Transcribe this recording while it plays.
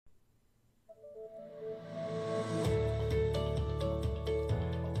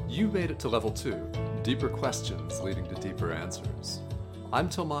You made it to level 2, deeper questions leading to deeper answers. I'm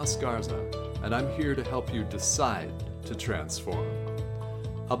Tomas Garza, and I'm here to help you decide to transform.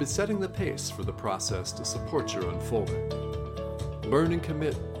 I'll be setting the pace for the process to support your unfolding. Learn and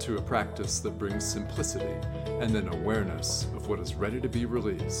commit to a practice that brings simplicity and an awareness of what is ready to be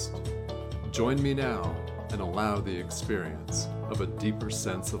released. Join me now and allow the experience of a deeper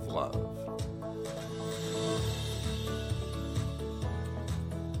sense of love.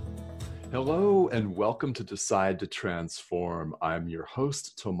 Hello and welcome to Decide to Transform. I'm your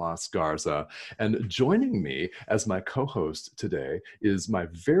host, Tomas Garza, and joining me as my co-host today is my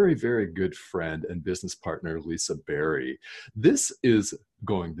very, very good friend and business partner, Lisa Berry. This is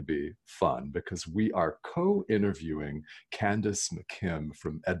going to be fun because we are co-interviewing Candace McKim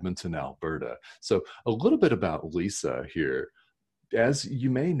from Edmonton, Alberta. So a little bit about Lisa here. As you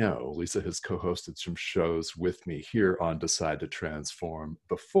may know, Lisa has co-hosted some shows with me here on Decide to Transform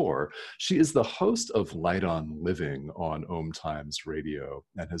before. She is the host of Light on Living on Om Times Radio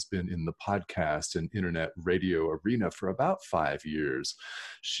and has been in the podcast and internet radio arena for about 5 years.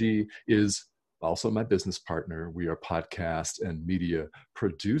 She is also my business partner. We are podcast and media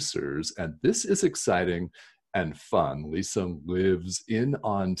producers, and this is exciting and fun. Lisa lives in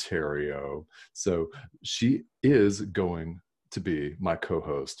Ontario, so she is going to be my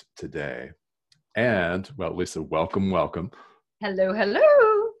co-host today. And, well, Lisa, welcome. Hello.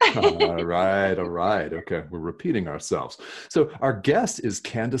 All right. Okay, we're repeating ourselves. So our guest is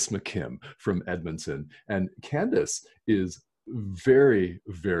Candace McKim from Edmonton, and Candace is very,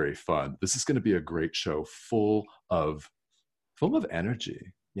 very fun. This is going to be a great show full of energy.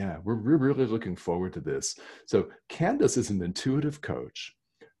 Yeah, we're really looking forward to this. So Candace is an intuitive coach,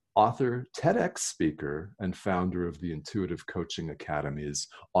 author, TEDx speaker, and founder of the Intuitive Coaching Academy's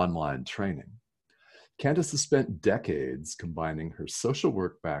online training. Candace has spent decades combining her social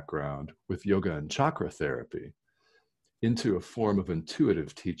work background with yoga and chakra therapy into a form of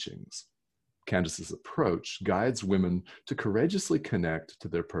intuitive teachings. Candace's approach guides women to courageously connect to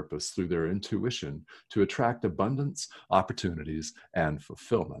their purpose through their intuition to attract abundance, opportunities, and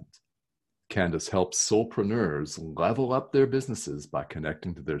fulfillment. Candace helps soulpreneurs level up their businesses by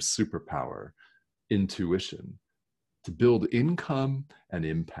connecting to their superpower, intuition, to build income and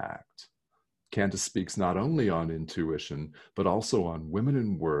impact. Candace speaks not only on intuition, but also on women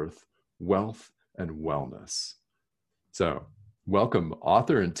in worth, wealth, and wellness. So, welcome,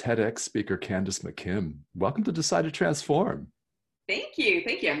 author and TEDx speaker Candace McKim. Welcome to Decide to Transform. Thank you.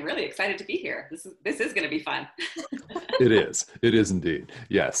 I'm really excited to be here. This is going to be fun. It is indeed.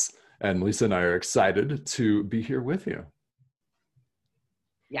 Yes. And Lisa and I are excited to be here with you.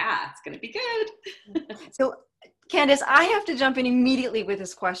 Yeah, it's going to be good. So, Candace, I have to jump in immediately with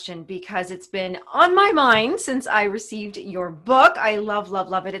this question because it's been on my mind since I received your book. I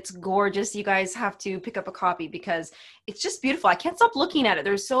love it. It's gorgeous. You guys have to pick up a copy because it's just beautiful. I can't stop looking at it.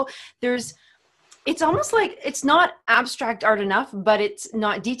 It's almost like it's not abstract art enough, but it's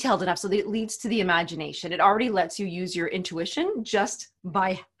not detailed enough. So it leads to the imagination. It already lets you use your intuition just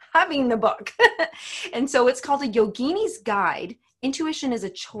by having the book. And so it's called A Yogini's Guide. Intuition is a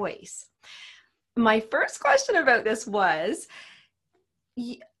choice. My first question about this was,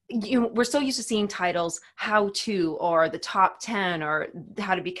 we're so used to seeing titles, how to, or the top 10, or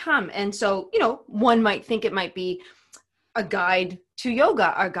how to become. And so, one might think it might be a guide to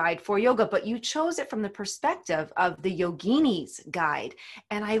yoga, a guide for yoga, but you chose it from the perspective of the Yogini's Guide.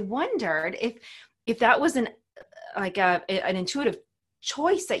 And I wondered if that was an intuitive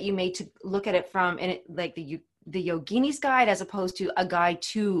choice that you made to look at it from the Yogini's Guide as opposed to a guide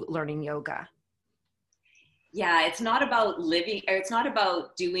to learning yoga. Yeah, it's not about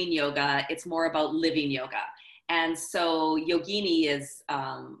doing yoga. It's more about living yoga. And so Yogini is,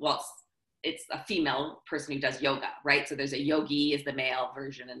 it's a female person who does yoga, right? So there's a yogi is the male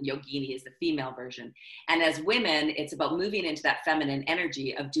version and yogini is the female version. And as women, it's about moving into that feminine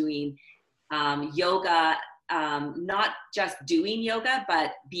energy of doing yoga, not just doing yoga,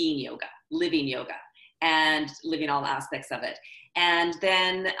 but being yoga, and living all aspects of it. And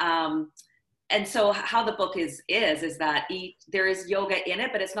then, and so how the book is that there is yoga in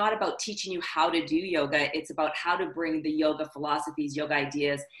it, but it's not about teaching you how to do yoga. It's about how to bring the yoga philosophies, yoga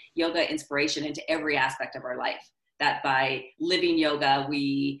ideas, yoga inspiration into every aspect of our life. That by living yoga,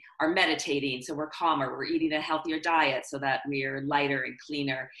 we are meditating, so we're calmer, we're eating a healthier diet so that we're lighter and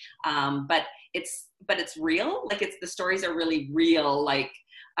cleaner. But it's real. The stories are really real.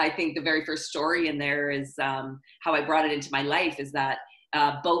 I think the very first story in there is how I brought it into my life is that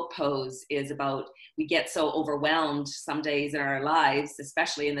boat pose is about, we get so overwhelmed some days in our lives,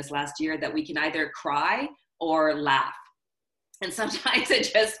 especially in this last year, that we can either cry or laugh. And sometimes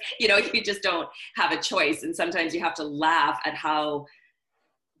it just, you just don't have a choice. And sometimes you have to laugh at how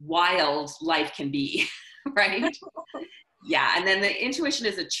wild life can be, right? Yeah. And then the intuition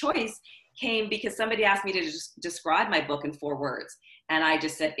is a choice came because somebody asked me to just describe my book in 4 words. And I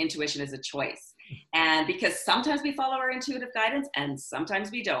just said, intuition is a choice. And because sometimes we follow our intuitive guidance and sometimes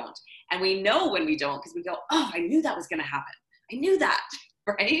we don't. And we know when we don't, because we go, oh, I knew that was going to happen. I knew that,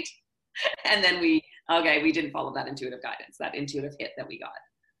 right? And then we didn't follow that intuitive guidance, that intuitive hit that we got.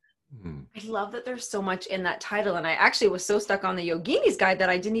 I love that there's so much in that title. And I actually was so stuck on the Yogini's Guide that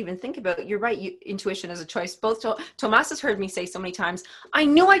I didn't even think about it. You're right. Intuition is a choice. Both Tomas has heard me say so many times, I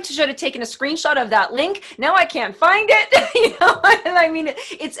knew I should have taken a screenshot of that link. Now I can't find it. And I mean,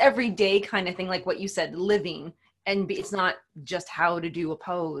 it's everyday kind of thing, like what you said, living. And it's not just how to do a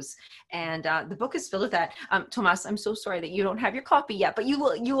pose. And the book is filled with that. Tomas, I'm so sorry that you don't have your copy yet, but you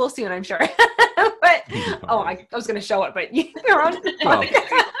will soon, I'm sure. But I was going to show it, but you're on.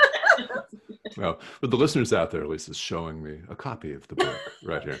 Well, but the listeners out there, Lisa's showing me a copy of the book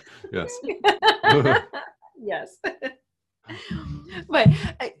right here. Yes. Yes. But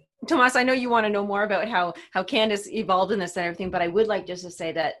Tomas, I know you want to know more about how Candace evolved in this and everything, but I would like just to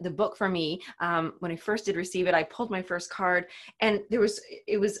say that the book for me, when I first did receive it, I pulled my first card and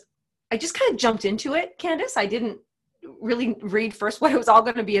I just kind of jumped into it, Candace. I didn't really read first what it was all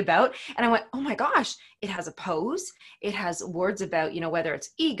going to be about. And I went, oh my gosh, it has a pose. It has words about, whether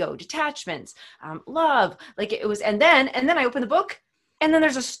it's ego, detachments, love, like it was. And then I opened the book and then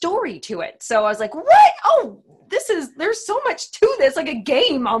there's a story to it. So I was like, what? Oh, there's so much to this, like a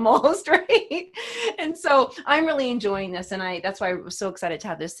game almost, right? And so I'm really enjoying this. And that's why I was so excited to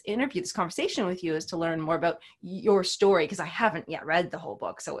have this interview, this conversation with you, is to learn more about your story, because I haven't yet read the whole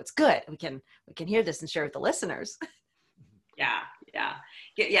book. So it's good. We can hear this and share with the listeners. Yeah.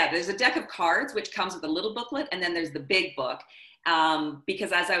 There's a deck of cards, which comes with a little booklet. And then there's the big book.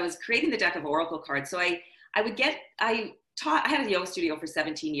 Because as I was creating the deck of oracle cards, so I had a yoga studio for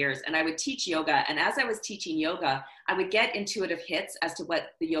 17 years and I would teach yoga. And as I was teaching yoga, I would get intuitive hits as to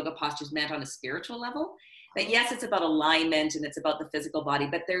what the yoga postures meant on a spiritual level. That yes, it's about alignment and it's about the physical body,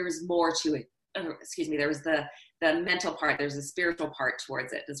 but there's more to it. There was the mental part, there's a spiritual part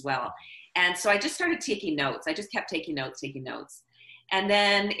towards it as well. And so I just started taking notes. I just kept taking notes. And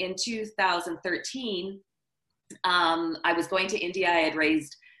then in 2013, I was going to India. I had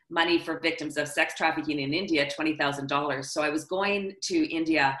raised money for victims of sex trafficking in India, $20,000. So I was going to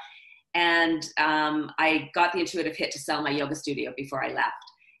India and I got the intuitive hit to sell my yoga studio before I left.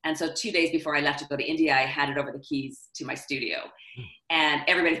 And so 2 days before I left to go to India, I handed over the keys to my studio. And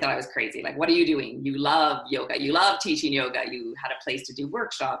everybody thought I was crazy. Like, what are you doing? You love yoga. You love teaching yoga. You had a place to do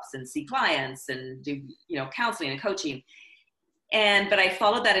workshops and see clients and do, counseling and coaching. But I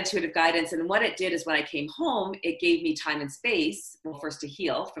followed that intuitive guidance. And what it did is when I came home, it gave me time and space, well, first to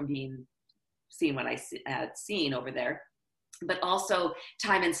heal from seeing what I had seen over there, but also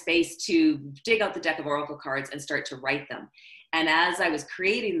time and space to dig out the deck of oracle cards and start to write them. And as I was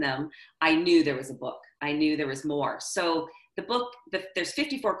creating them, I knew there was a book. I knew there was more. So the book, there's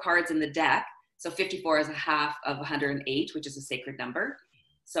 54 cards in the deck. So 54 is a half of 108, which is a sacred number.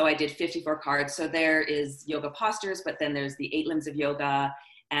 So I did 54 cards. So there is yoga postures, but then there's the 8 limbs of yoga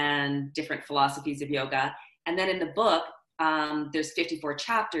and different philosophies of yoga. And then in the book, there's 54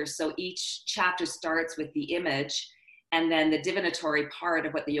 chapters. So each chapter starts with the image and then the divinatory part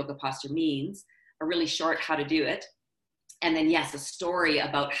of what the yoga posture means, a really short how to do it. And then, yes, a story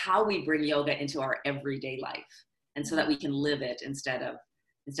about how we bring yoga into our everyday life. And so that we can live it instead of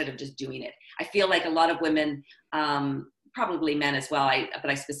just doing it. I feel like a lot of women, probably men as well, but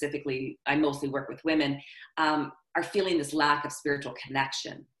I mostly work with women, are feeling this lack of spiritual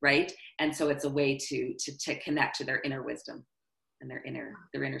connection, right? And so it's a way to connect to their inner wisdom and their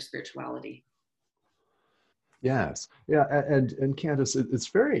inner spirituality. Yes. Yeah. And Candace, it's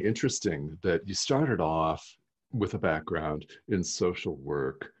very interesting that you started off with a background in social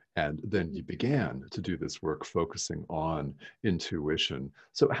work, and then you began to do this work focusing on intuition.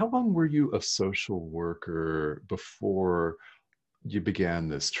 So how long were you a social worker before you began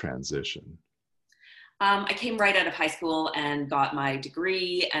this transition? I came right out of high school and got my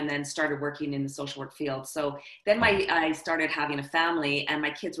degree and then started working in the social work field. So then I started having a family and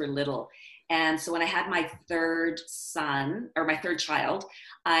my kids were little. And so when I had my third child,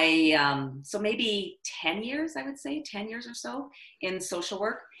 so maybe 10 years, I would say 10 years or so in social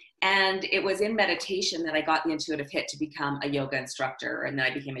work. And it was in meditation that I got the intuitive hit to become a yoga instructor. And then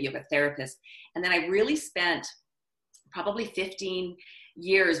I became a yoga therapist. And then I really spent probably 15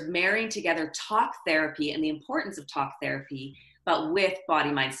 years marrying together talk therapy and the importance of talk therapy, but with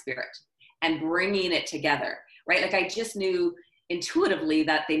body, mind, spirit, and bringing it together, right? Like I just knew intuitively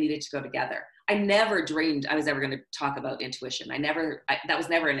that they needed to go together. I never dreamed I was ever going to talk about intuition. That was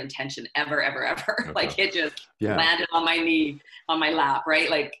never an intention ever. Okay. Like it just landed on my knee, on my lap, right?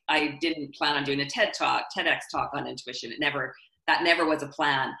 Like I didn't plan on doing a TEDx talk on intuition. That never was a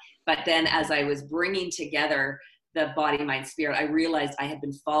plan. But then as I was bringing together the body, mind, spirit, I realized I had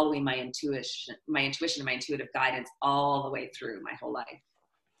been following my intuition, my intuitive guidance all the way through my whole life.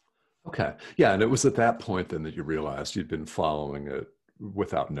 Okay. Yeah. And it was at that point then that you realized you'd been following it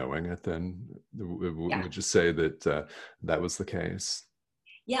without knowing it then? Would you say that that was the case?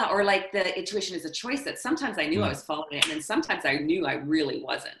 Yeah, or like the intuition is a choice that sometimes I knew I was following it, and then sometimes I knew I really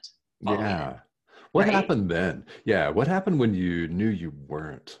wasn't following it. What happened then? Yeah, what happened when you knew you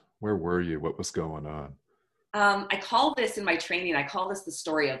weren't? Where were you? What was going on? I call this in my training, I call this the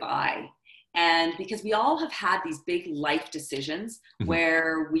story of I. And because we all have had these big life decisions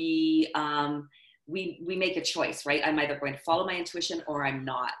where we make a choice, right? I'm either going to follow my intuition or I'm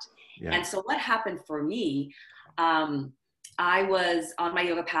not. Yeah. And so what happened for me, I was on my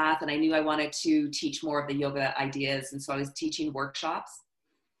yoga path and I knew I wanted to teach more of the yoga ideas. And so I was teaching workshops,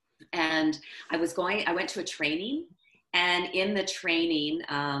 and I went to a training, and in the training,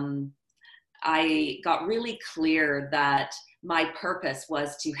 I got really clear that my purpose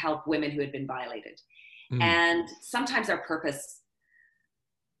was to help women who had been violated. And sometimes our purpose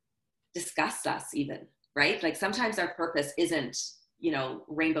disgusts us even, right? Like sometimes our purpose isn't,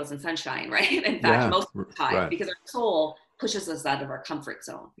 rainbows and sunshine, right? In fact, most of the time, because our soul pushes us out of our comfort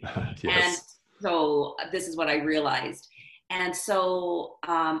zone. Yes. And so this is what I realized. And so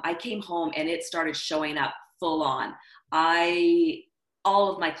I came home and it started showing up full on.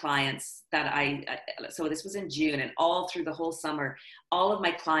 All of my clients so this was in June, and all through the whole summer, all of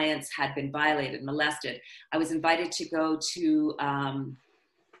my clients had been violated, molested. I was invited to go to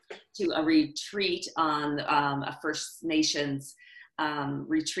a retreat on a First Nations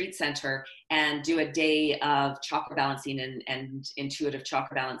retreat center and do a day of chakra balancing and intuitive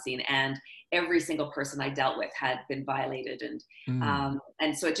chakra balancing. And every single person I dealt with had been violated.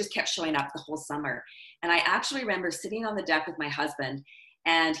 And so it just kept showing up the whole summer. And I actually remember sitting on the deck with my husband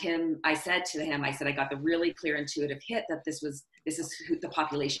and I said to him, I got the really clear intuitive hit that this is the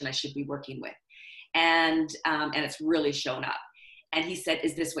population I should be working with. And it's really shown up. And he said,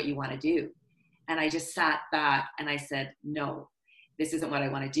 is this what you want to do? And I just sat back and I said, no, this isn't what I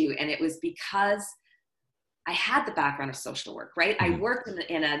want to do. And it was because I had the background of social work, right? I worked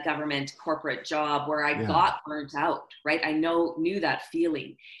in a government corporate job where I got burnt out, right? I knew that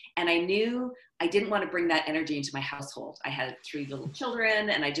feeling. And I knew I didn't want to bring that energy into my household. I had 3 little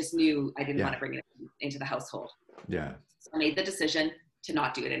children and I just knew I didn't want to bring it into the household. Yeah. So I made the decision to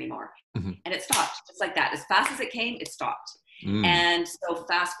not do it anymore. And it stopped just like that. As fast as it came, it stopped. And so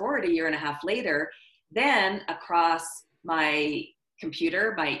fast forward a year and a half later, then across my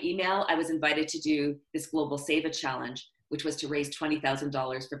computer, my email, I was invited to do this Global Save a Challenge, which was to raise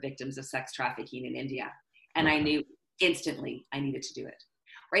 $20,000 for victims of sex trafficking in India. And I knew instantly I needed to do it,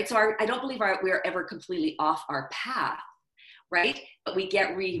 right? So I don't believe we're ever completely off our path, right? But we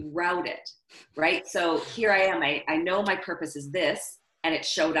get rerouted, right? So here I am, I know my purpose is this, and it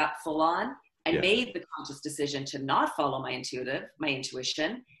showed up full on. I made the conscious decision to not follow my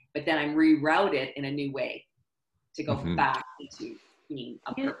intuition, but then I'm rerouted in a new way to go back into being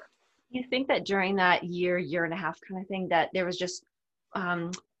a purpose. You think that during that year and a half kind of thing, that there was just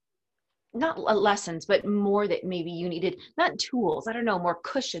not lessons, but more that maybe you needed, not tools, I don't know, more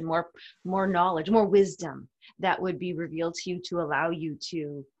cushion, more knowledge, more wisdom that would be revealed to you to allow you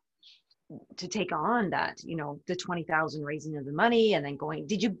to take on that, the 20,000 raising of the money and then going,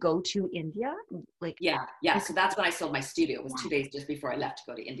 did you go to India? Yeah. So that's when I sold my studio. It was 2 days just before I left to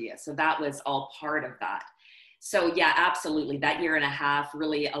go to India. So that was all part of that. So yeah, absolutely. That year and a half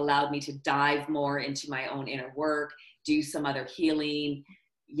really allowed me to dive more into my own inner work, do some other healing,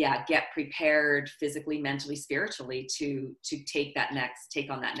 get prepared physically, mentally, spiritually to take on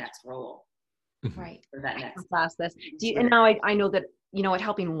that next role. Right. Or that next. Ask this. And now I know that,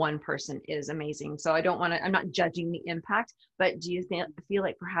 helping one person is amazing. So I'm not judging the impact, but do you feel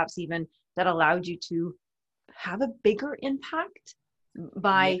like perhaps even that allowed you to have a bigger impact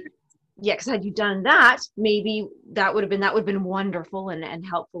by, because had you done that, maybe that would have been wonderful and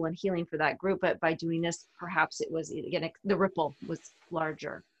helpful and healing for that group. But by doing this, perhaps it was, again, the ripple was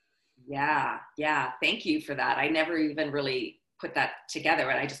larger. Yeah. Thank you for that. I never even really put that together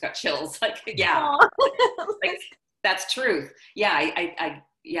and I just got chills. Like, like, that's truth. Yeah.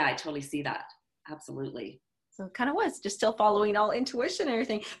 I totally see that. Absolutely. So it kind of was just still following all intuition and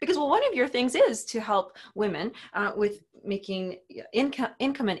everything. Because, well, one of your things is to help women with making income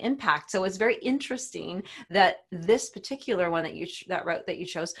and impact. So it's very interesting that this particular one that route that you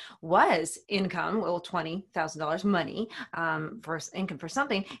chose was income, well, $20,000 money for income for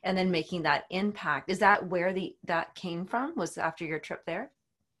something, and then making that impact. Is that where that came from? Was after your trip there?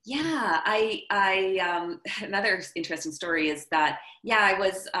 Yeah, I another interesting story is that, yeah,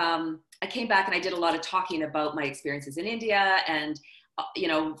 I came back and I did a lot of talking about my experiences in India and,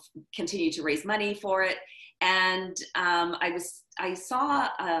 continued to raise money for it. And I saw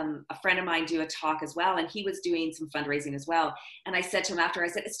a friend of mine do a talk as well, and he was doing some fundraising as well. And I said to him after, I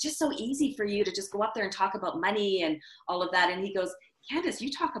said, it's just so easy for you to just go up there and talk about money and all of that. And he goes, Candace,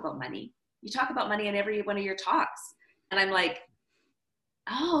 you talk about money. You talk about money in every one of your talks. And I'm like,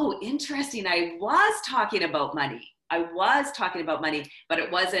 oh, interesting. I was talking about money, but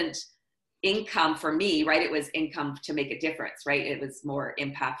it wasn't income for me, right? It was income to make a difference, right? It was more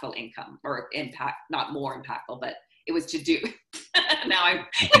impactful income, or impact, not more impactful, but it was to do. Now you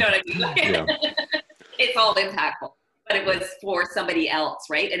know what I mean? Yeah. It's all impactful, but it was for somebody else,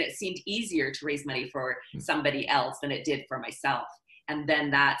 right? And it seemed easier to raise money for somebody else than it did for myself. And then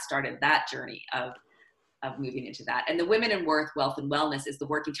that started that journey of moving into that. And The Women in Worth, Wealth and Wellness is the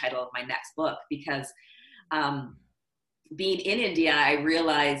working title of my next book, because being in India, I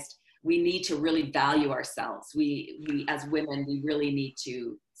realized we need to really value ourselves. We as women, we really need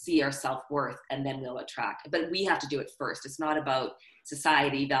to see our self-worth, and then we'll attract. But we have to do it first. It's not about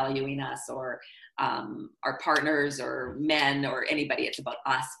society valuing us, or our partners or men or anybody. It's about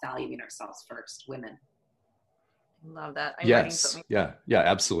us valuing ourselves first, women. Love that. Yes. Yeah,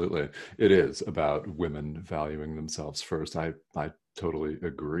 absolutely. It is about women valuing themselves first. I totally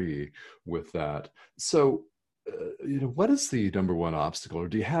agree with that. So, what is the number one obstacle, or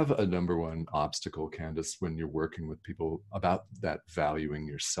do you have a number one obstacle, Candace, when you're working with people about that valuing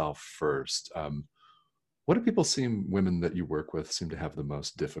yourself first? What do women that you work with seem to have the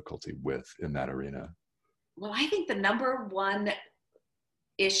most difficulty with in that arena? Well, I think the number one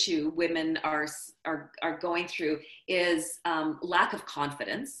issue women are going through is lack of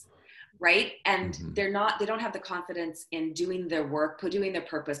confidence, right? And they don't have the confidence in doing their work, doing their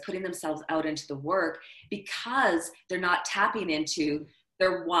purpose, putting themselves out into the work, because they're not tapping into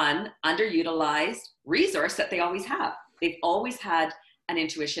their one underutilized resource that they always have. They've always had an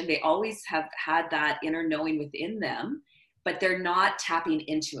intuition. They always have had that inner knowing within them, but they're not tapping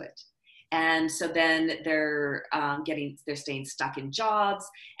into it. And so then they're staying stuck in jobs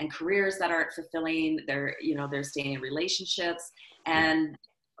and careers that aren't fulfilling. They're staying in relationships and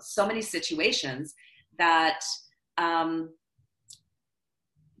so many situations that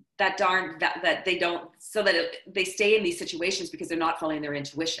they stay in these situations because they're not following their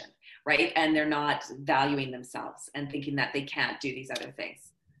intuition, right? And they're not valuing themselves and thinking that they can't do these other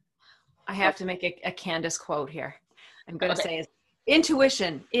things. I have to make a Candace quote here. I'm going to say,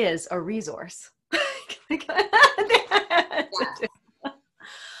 intuition is a resource.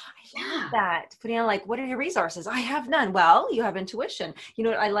 That putting on, like, what are your resources? I have none. Well, you have intuition.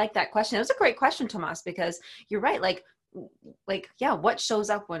 I like that question. It was a great question, Tomas, because you're right. Like, what shows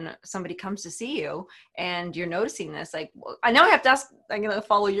up when somebody comes to see you and you're noticing this? Like, I know I have to ask, I'm going to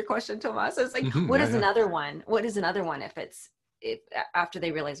follow your question, Tomas. It's like, what is another one? What is another one? If after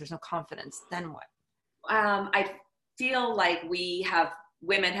they realize there's no confidence, then what? I feel like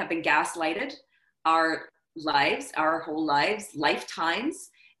women have been gaslighted our whole lives, lifetimes,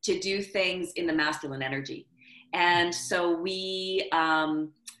 to do things in the masculine energy. And so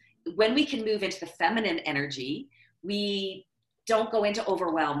when we can move into the feminine energy, we don't go into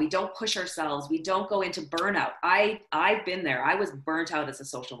overwhelm. We don't push ourselves. We don't go into burnout. I've been there. I was burnt out as a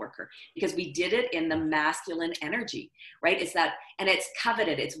social worker because we did it in the masculine energy, right? It's that, and it's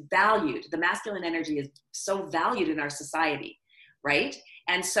coveted, it's valued. The masculine energy is so valued in our society, right?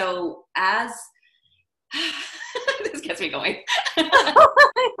 And so this gets me going.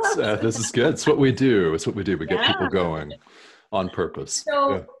 This is good. It's what we do. We get people going on purpose. And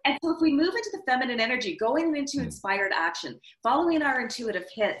so if we move into the feminine energy, going into inspired action, following our intuitive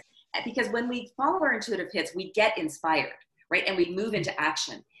hits, because when we follow our intuitive hits, we get inspired, right? And we move into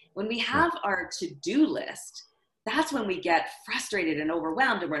action. When we have our to-do list, that's when we get frustrated and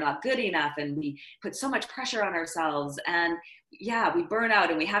overwhelmed, and we're not good enough, and we put so much pressure on ourselves, and we burn out,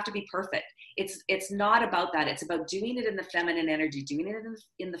 and we have to be perfect. It's not about that. It's about doing it in the feminine energy, doing it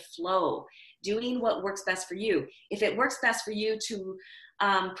in the flow, doing what works best for you. If it works best for you to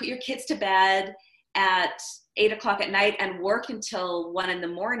put your kids to bed at 8 o'clock at night and work until 1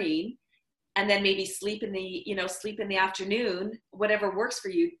 a.m, and then maybe sleep in the afternoon, whatever works for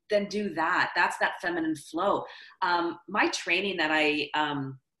you, then do that. That's that feminine flow. My training that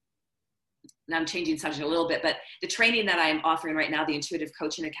and I'm changing subject a little bit, but the training that I'm offering right now, the Intuitive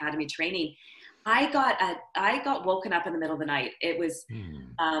Coaching Academy training, I got woken up in the middle of the night. It was,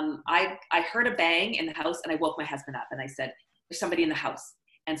 I heard a bang in the house, and I woke my husband up, and I said, there's somebody in the house.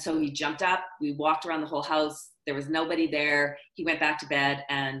 And so he jumped up, we walked around the whole house. There was nobody there. He went back to bed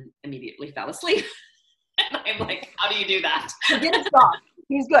and immediately fell asleep. And I'm like, how do you do that? He didn't stop.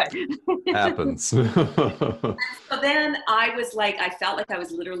 He's good. Happens. So then I was like, I felt like I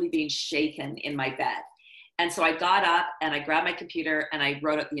was literally being shaken in my bed. And so I got up and I grabbed my computer and I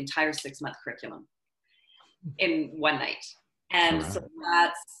wrote out the entire 6-month curriculum in one night. And so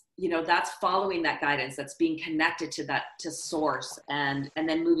that's following that guidance, that's being connected to source, and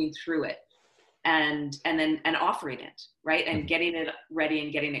then moving through it and offering it, right? And getting it ready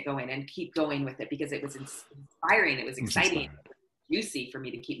and getting it going and keep going with it, because it was inspiring. It was exciting, juicy for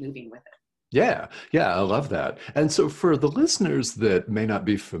me to keep moving with it. Yeah, I love that. And so for the listeners that may not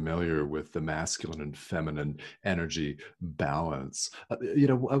be familiar with the masculine and feminine energy balance,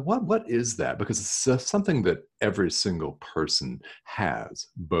 what is that? Because it's something that every single person has,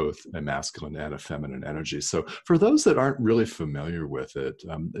 both a masculine and a feminine energy. So for those that aren't really familiar with it,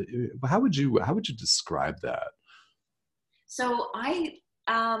 how would you describe that? So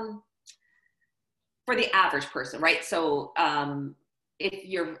for the average person, right? So, if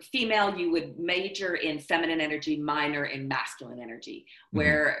you're female, you would major in feminine energy, minor in masculine energy,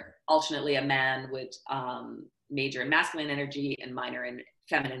 where alternately a man would major in masculine energy and minor in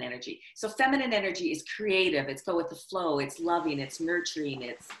feminine energy. So feminine energy is creative. It's go with the flow. It's loving. It's nurturing.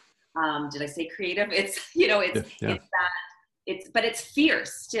 It's, did I say creative? It's, it's that, but it's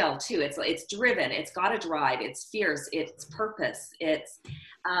fierce still too. It's driven. It's got a drive. It's fierce. It's purpose. It's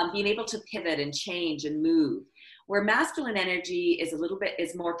being able to pivot and change and move. Where masculine energy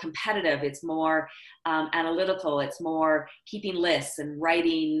is more competitive, it's more analytical, it's more keeping lists and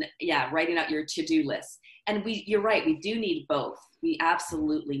writing out your to-do list. And you're right, we do need both. We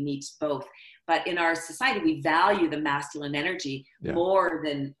absolutely need both. But in our society, we value the masculine energy more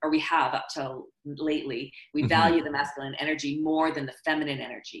than, or we have up till lately, we value the masculine energy more than the feminine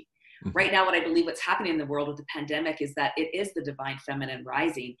energy. Right now, what I believe what's happening in the world with the pandemic is that it is the divine feminine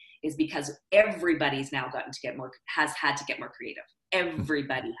rising, is because everybody's now has had to get more creative.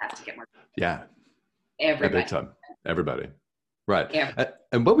 Everybody has to get more creative. Yeah. Everybody. Big time. Everybody. Right. Everybody.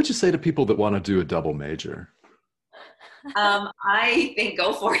 And what would you say to people that want to do a double major? I think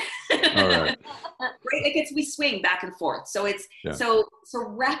go for it. All right. Right? We swing back and forth. So it's so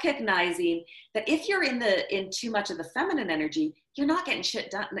recognizing that if you're in too much of the feminine energy, you're not getting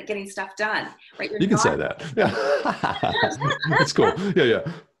stuff done. Right? You can say that. Yeah. That's cool. Yeah.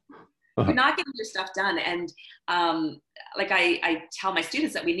 You're not getting your stuff done. And I tell my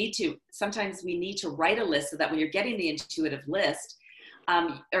students that sometimes we need to write a list, so that when you're getting the intuitive list,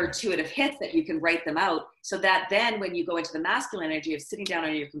 or intuitive hits, that you can write them out, so that then when you go into the masculine energy of sitting down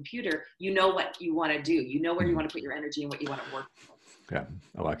on your computer, you know what you want to do. You know where you want to put your energy and what you want to work with. Yeah,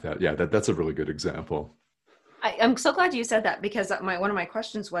 I like that. Yeah, that's a really good example. I'm so glad you said that, because one of my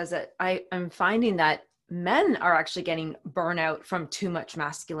questions was that I'm finding that men are actually getting burnout from too much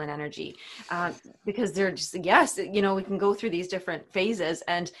masculine energy, because they're just, we can go through these different phases,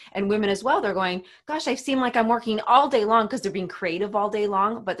 and women as well. They're going, gosh, I seem like I'm working all day long, because they're being creative all day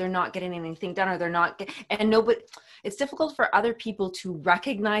long, but they're not getting anything done, or they're not, it's difficult for other people to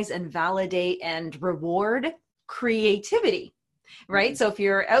recognize and validate and reward creativity. Right. So if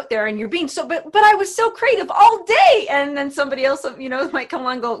you're out there and you're being but I was so creative all day, and then somebody else, might come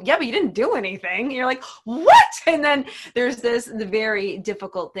along and go, yeah, but you didn't do anything. And you're like, what? And then there's the very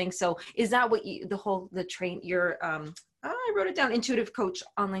difficult thing. So is that what I wrote it down, intuitive coach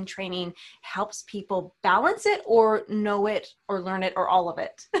online training helps people balance it, or know it, or learn it, or all of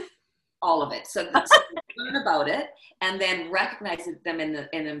it? All of it. So learn about it and then recognize them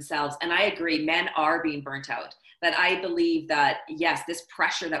in themselves. And I agree, men are being burnt out. But I believe that, yes, this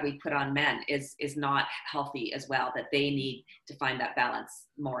pressure that we put on men is not healthy as well, that they need to find that balance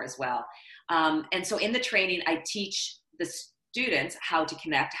more as well. And so in the training, I teach the students how to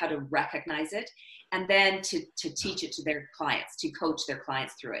connect, how to recognize it, and then to teach it to their clients, to coach their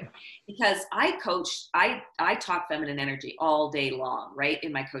clients through it. Because I talk feminine energy all day long, right,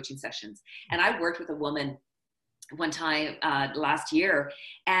 in my coaching sessions. And I worked with a woman one time last year,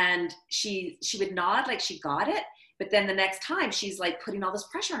 and she would nod like she got it, But then the next time she's like putting all this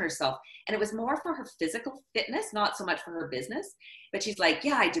pressure on herself. And it was more for her physical fitness, not so much for her business. But she's like,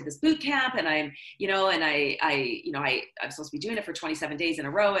 yeah, I did this boot camp and I'm supposed to be doing it for 27 days in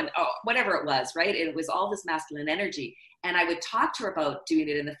a row and whatever it was, right? It was all this masculine energy. And I would talk to her about doing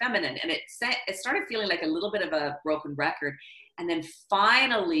it in the feminine. And it started feeling like a little bit of a broken record. And then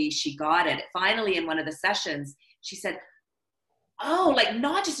finally she got it. Finally, in one of the sessions, she said, oh, like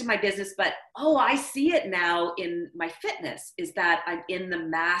not just in my business, but I see it now in my fitness, is that I'm in the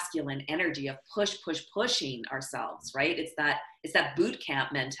masculine energy of pushing ourselves, right? It's that boot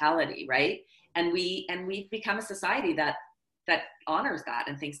camp mentality, right? And we've become a society that honors that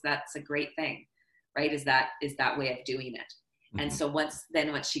and thinks that's a great thing, right? Is that way of doing it. Mm-hmm. And so once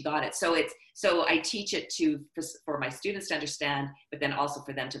she got it, so I teach it for my students to understand, but then also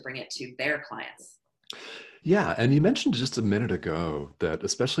for them to bring it to their clients. Yeah, and you mentioned just a minute ago that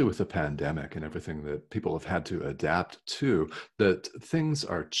especially with the pandemic and everything that people have had to adapt to, that things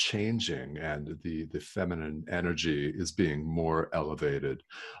are changing and the feminine energy is being more elevated.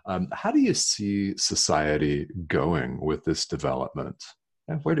 How do you see society going with this development?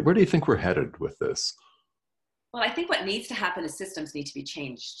 And where do you think we're headed with this? Well, I think what needs to happen is systems need to be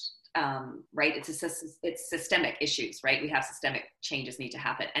changed. Right? It's systemic issues, right? We have systemic changes need to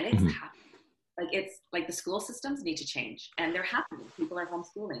happen, and it's happening. It's like the school systems need to change, and they're happening. People are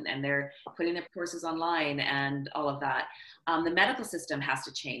homeschooling and they're putting their courses online and all of that. The medical system has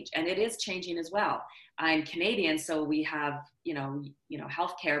to change, and it is changing as well. I'm Canadian, so we have,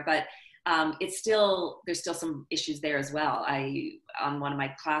 healthcare, but there's still some issues there as well. On one of my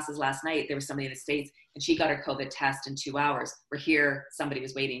classes last night, there was somebody in the States and she got her COVID test in 2 hours. Where here, somebody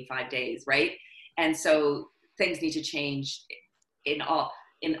was waiting 5 days, right? And so things need to change in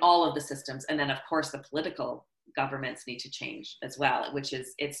all of the systems. And then of course the political governments need to change as well,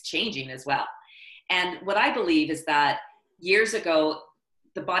 it's changing as well. And what I believe is that years ago,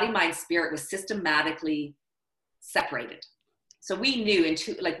 the body, mind, spirit was systematically separated. So we knew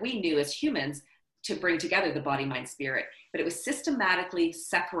as humans to bring together the body, mind, spirit, but it was systematically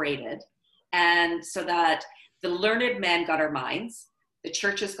separated. And so that the learned men got our minds, the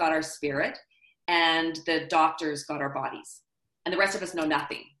churches got our spirit, and the doctors got our bodies. And the rest of us know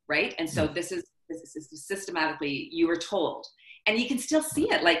nothing, right? And so this is systematically, you were told. And you can still see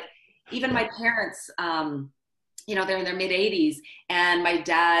it. Like even my parents, they're in their mid-80s, and my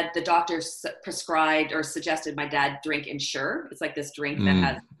dad, the doctor prescribed or suggested my dad drink Ensure. It's like this drink that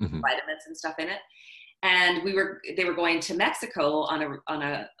has vitamins and stuff in it. And they were going to Mexico on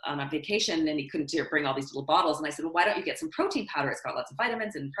a vacation, and he couldn't bring all these little bottles. And I said, well, why don't you get some protein powder? It's got lots of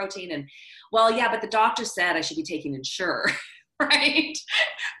vitamins and protein. And well, yeah, but the doctor said I should be taking Ensure. Right.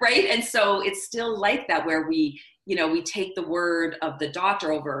 And so it's still like that, where we take the word of the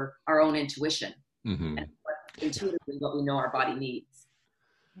doctor over our own intuition, and intuitively what we know our body needs.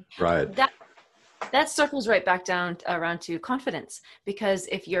 Right. That circles right back down around to confidence, because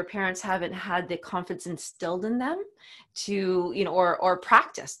if your parents haven't had the confidence instilled in them to, or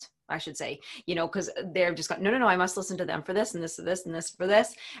practiced, I should say, because they're just got, no, I must listen to them for this and this, and this, and this for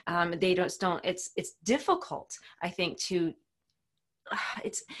this. They don't, it's difficult, I think,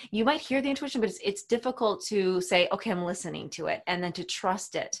 you might hear the intuition, but it's difficult to say, okay, I'm listening to it, and then to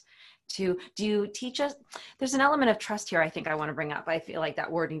trust it. Do you teach us? There's an element of trust here I think I want to bring up. I feel like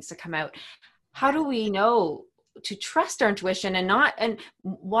that word needs to come out. How do we know to trust our intuition and not, and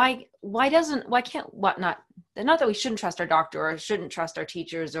not that we shouldn't trust our doctor or shouldn't trust our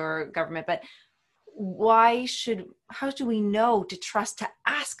teachers or government, but how do we know to trust, to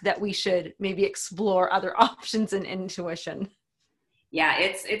ask that we should maybe explore other options and intuition? Yeah,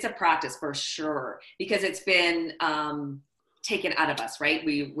 it's a practice for sure, because it's been taken out of us, right?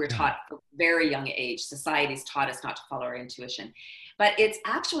 We're taught from a very young age. Society's taught us not to follow our intuition. But it's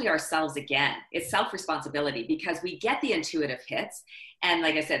actually ourselves again. It's self-responsibility, because we get the intuitive hits. And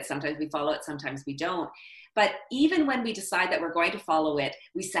like I said, sometimes we follow it, sometimes we don't. But even when we decide that we're going to follow it,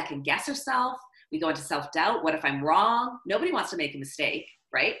 we second guess ourselves. We go into self-doubt. What if I'm wrong? Nobody wants to make a mistake,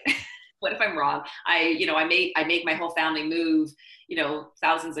 right? What if I'm wrong? I make my whole family move,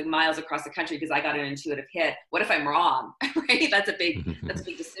 thousands of miles across the country because I got an intuitive hit. What if I'm wrong? Right? That's a big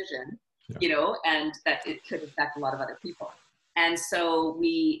decision, and that it could affect a lot of other people. And so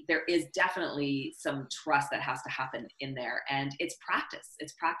there is definitely some trust that has to happen in there, and it's practice.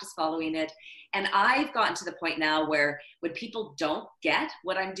 It's practice following it. And I've gotten to the point now where when people don't get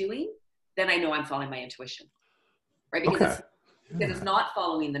what I'm doing, then I know I'm following my intuition, right? Because it's not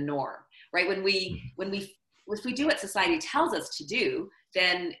following the norm, right? If we do what society tells us to do,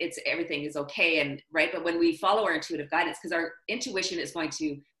 then everything is okay, and right. But when we follow our intuitive guidance, because our intuition is going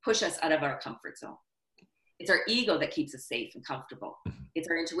to push us out of our comfort zone. It's our ego that keeps us safe and comfortable. It's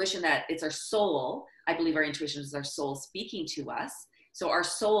our intuition it's our soul. I believe our intuition is our soul speaking to us. So our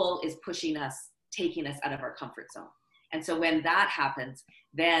soul is pushing us, taking us out of our comfort zone. And so when that happens,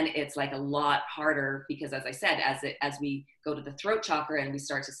 then it's like a lot harder, because as I said, as we go to the throat chakra and we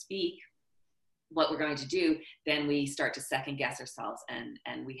start to speak what we're going to do, then we start to second guess ourselves,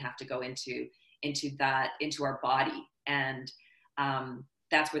 and we have to go into our body. And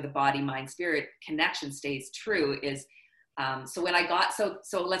that's where the body, mind, spirit connection stays true. Is so when I got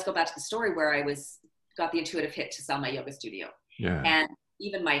so let's go back to the story where I got the intuitive hit to sell my yoga studio. Yeah. And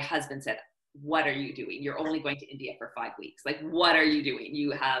even my husband said, what are you doing? You're only going to India for 5 weeks. Like, what are you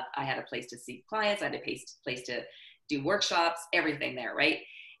doing? I had a place to see clients. I had a place to do workshops, everything there. Right.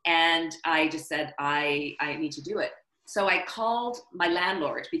 And I just said, I need to do it. So I called my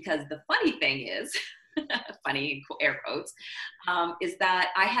landlord, because the funny thing is, funny air quotes, is that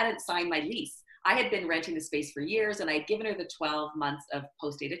I hadn't signed my lease. I had been renting the space for years, and I had given her the 12 months of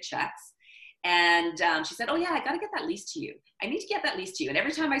post-dated checks. And she said, oh yeah, I got to get that lease to you. I need to get that lease to you. And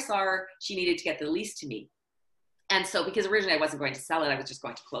every time I saw her, she needed to get the lease to me. And so, because originally I wasn't going to sell it, I was just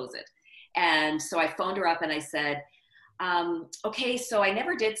going to close it. And so I phoned her up and I said, okay, so I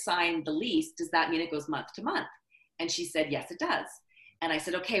never did sign the lease. Does that mean it goes month to month? And she said, yes, it does. And I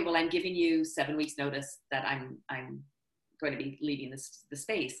said, okay, well, I'm giving you 7 weeks notice that I'm going to be leaving the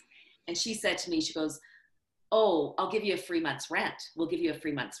space. And she said to me, she goes, oh, I'll give you a free month's rent. We'll give you a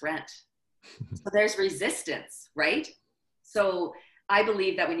free month's rent. So there's resistance, right? So I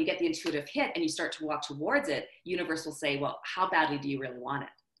believe that when you get the intuitive hit and you start to walk towards it, universe will say, well, how badly do you really want it?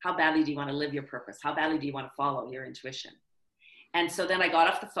 How badly do you want to live your purpose? How badly do you want to follow your intuition? And so then I got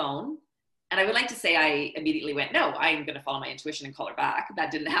off the phone, and I would like to say I immediately went, no, I'm going to follow my intuition and call her back. That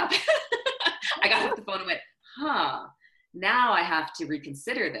didn't happen. I got off the phone and went, now I have to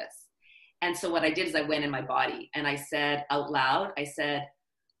reconsider this. And so what I did is I went in my body and I said out loud, I said,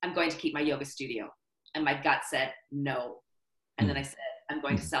 I'm going to keep my yoga studio. And my gut said, no. And then I said, I'm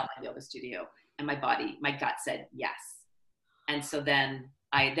going to sell my yoga studio. And my gut said, yes. And so then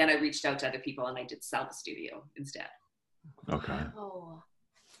I reached out to other people and I did sell the studio instead. Okay. Oh,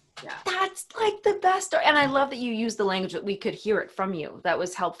 yeah. That's like the best story. And I love that you used the language that we could hear it from you. That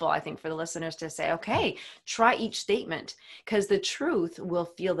was helpful, I think, for the listeners to say, okay, try each statement, because the truth will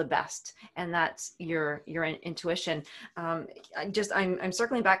feel the best. And that's your intuition. I'm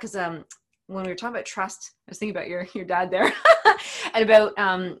circling back because when we were talking about trust, I was thinking about your dad there and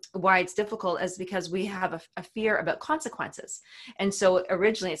about why it's difficult is because we have a fear about consequences. And so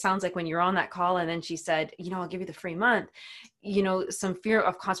originally it sounds like when you're on that call and then she said, I'll give you the free month, some fear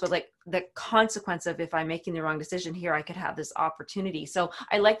of consequence, like the consequence of if I'm making the wrong decision here, I could have this opportunity. So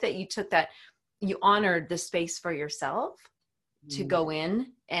I like that you took that, you honored the space for yourself to go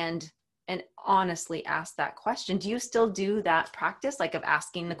in and honestly ask that question. Do you still do that practice, like of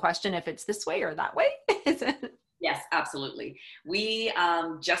asking the question if it's this way or that way? Yes, absolutely. We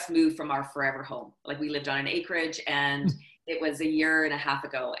just moved from our forever home. Like, we lived on an acreage, and it was 1.5 years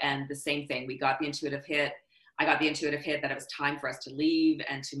ago. And the same thing, we got the intuitive hit. I got the intuitive hit that it was time for us to leave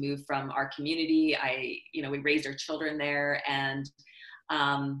and to move from our community. We raised our children there, and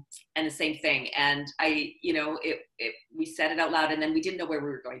the same thing. And we said it out loud, and then we didn't know where we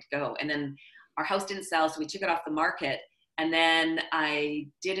were going to go. And then our house didn't sell, so we took it off the market. And then I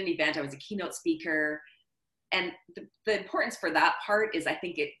did an event. I was a keynote speaker. And the importance for that part is I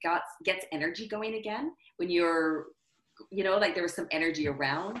think it gets energy going again when you're, like there was some energy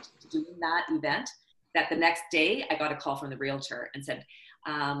around doing that event, that the next day I got a call from the realtor and said,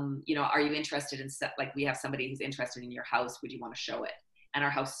 are you interested in, like, we have somebody who's interested in your house. Would you want to show it? And our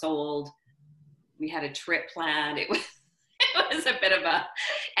house sold. We had a trip planned. It was a bit of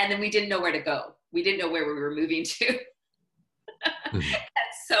and then we didn't know where to go. We didn't know where we were moving to.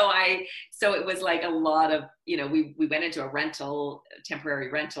 So it was like a lot of, we went into a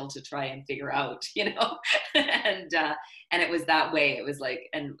temporary rental to try and figure out, and it was that way. It was like,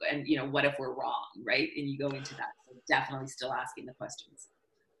 and what if we're wrong, right? And you go into that. So definitely still asking the questions.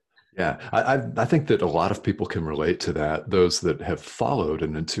 Yeah, I think that a lot of people can relate to that. Those that have followed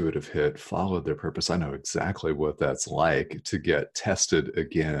an intuitive hit, followed their purpose. I know exactly what that's like to get tested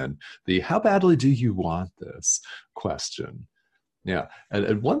again. The how badly do you want this question? Yeah.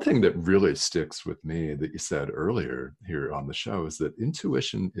 And one thing that really sticks with me that you said earlier here on the show is that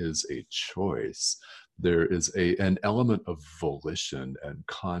intuition is a choice. There is an element of volition and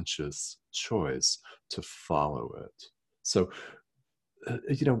conscious choice to follow it. So,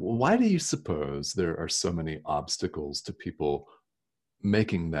 why do you suppose there are so many obstacles to people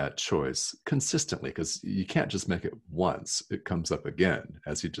making that choice consistently? Because you can't just make it once. It comes up again,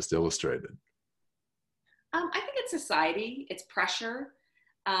 as you just illustrated. I think it's society, it's pressure.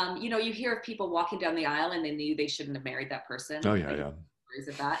 You know, you hear of people walking down the aisle and they knew they shouldn't have married that person. Oh yeah, like, yeah. Stories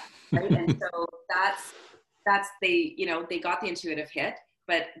of that, right? And so that's they, you know, they got the intuitive hit,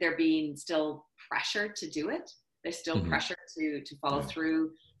 but they're being still pressured to do it. There's still Mhm. pressure to follow Yeah.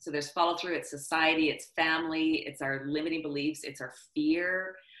 through. So there's follow through. It's society, it's family, it's our limiting beliefs, it's our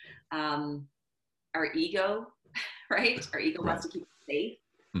fear, our ego, right? Our ego Right. wants to keep us safe,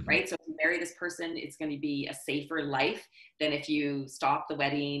 Mhm. right? So if you marry this person, it's going to be a safer life than if you stop the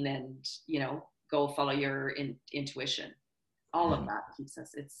wedding and, you know, go follow your intuition. All of Mhm. that keeps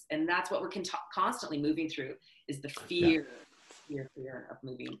us, and that's what we're constantly moving through, is the Yeah. fear of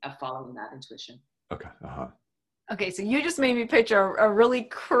moving, of following that intuition. Okay. Uh-huh. Okay, so you just made me picture a really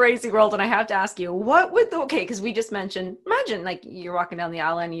crazy world, and I have to ask you, what would the, okay, because we just mentioned, imagine like you're walking down the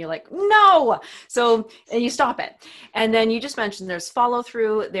aisle and you're like, no, so, and you stop it. And then you just mentioned there's follow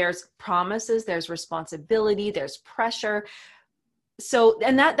through, there's promises, there's responsibility, there's pressure. So,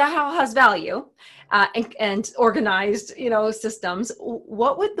 and that all has value, and organized, you know, systems.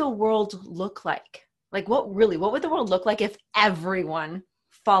 What would the world look like? Like what would the world look like if everyone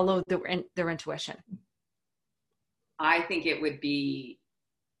followed their intuition? I think it would be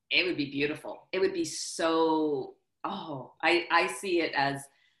beautiful. It would be so, I see it as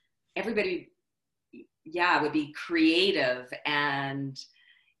everybody, yeah, would be creative. And,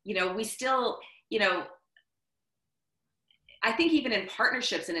 you know, we still, you know, I think even in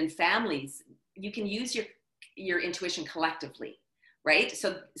partnerships and in families, you can use your intuition collectively, right?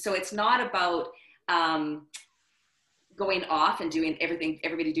 So it's not about going off and doing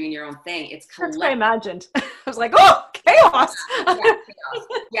everybody doing your own thing. It's That's what I collective. imagined. I was like, oh, chaos.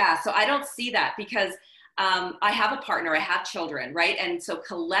 Yeah, so I don't see that because I have a partner, I have children, right? And so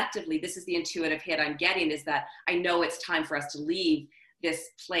collectively, this is the intuitive hit I'm getting, is that I know it's time for us to leave this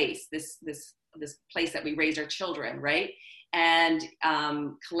place, this place that we raised our children, right? And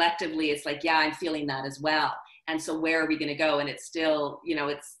collectively, it's like, yeah, I'm feeling that as well. And so where are we going to go? And it's still, you know,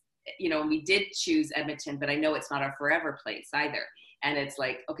 we did choose Edmonton, but I know it's not our forever place either. And it's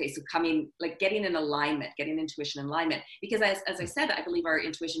like, okay, so getting in alignment, getting intuition in alignment. Because as I said, I believe our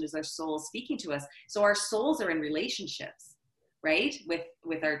intuition is our soul speaking to us. So our souls are in relationships, right?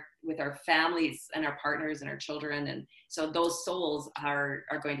 With our families and our partners and our children. And so those souls are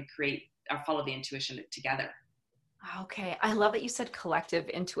going to follow the intuition together. Okay, I love that you said collective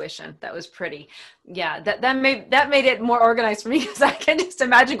intuition. That was pretty. Yeah, that made it more organized for me, because I can just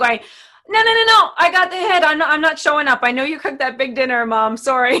imagine going, no, I got the hit. I'm not showing up. I know you cooked that big dinner, Mom.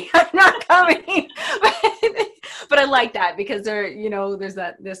 Sorry, I'm not coming. But I like that, because there's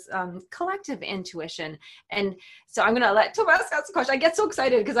this collective intuition. And so I'm gonna let Tomas ask the question. I get so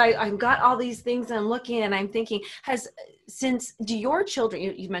excited because I've got all these things and I'm looking and I'm thinking, do your children?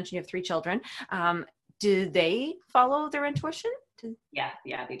 You mentioned you have 3 children. Do they follow their intuition? Yeah,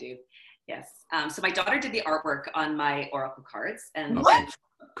 they do. Yes. So my daughter did the artwork on my oracle cards, and What?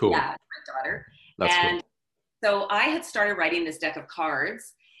 Cool. Yeah, my daughter. That's and cool. So I had started writing this deck of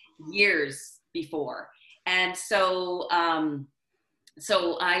cards years before, and so I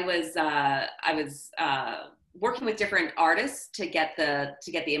was working with different artists to get the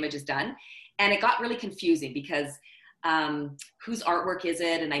images done, and it got really confusing because whose artwork is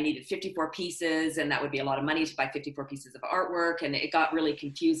it? And I needed 54 pieces, and that would be a lot of money to buy 54 pieces of artwork, and it got really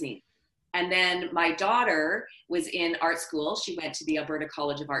confusing. And then my daughter was in art school. She went to the Alberta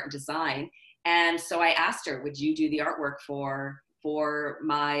College of Art and Design. And so I asked her, would you do the artwork for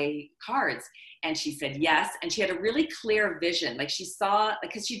my cards? And she said yes. And she had a really clear vision. Like she saw,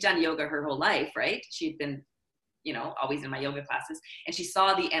 because she'd done yoga her whole life, right? She'd been, always in my yoga classes. And she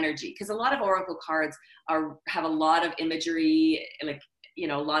saw the energy, because a lot of oracle cards have a lot of imagery, like,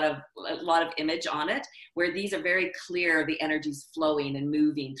 a lot of image on it, where these are very clear, the energy's flowing and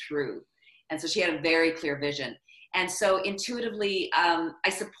moving through. And so she had a very clear vision. And so intuitively, I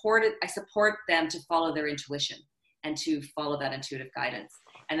support them to follow their intuition and to follow that intuitive guidance.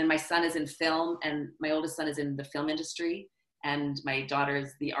 And then my son is in film, and my oldest son is in the film industry, and my daughter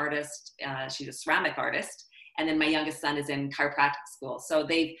is the artist. She's a ceramic artist. And then my youngest son is in chiropractic school. So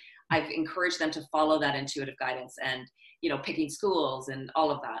I've encouraged them to follow that intuitive guidance and, picking schools and all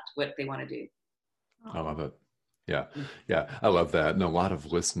of that, what they want to do. I love it. Yeah. Yeah. I love that. And a lot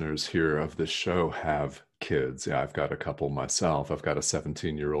of listeners here of this show have kids. Yeah. I've got a couple myself. I've got a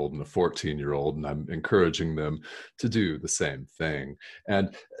 17-year-old and a 14-year-old, and I'm encouraging them to do the same thing.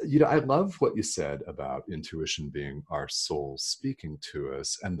 And, I love what you said about intuition being our soul speaking to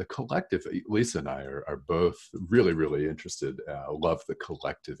us and the collective. Lisa and I are both really, really interested. Love the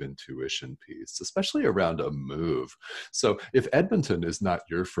collective intuition piece, especially around a move. So if Edmonton is not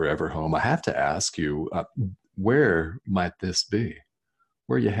your forever home, I have to ask you, where might this be?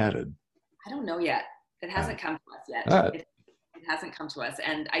 Where are you headed? I don't know yet. It hasn't come to us yet. Right. It hasn't come to us.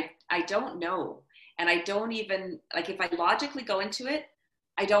 And I don't know. And I don't even, like, if I logically go into it,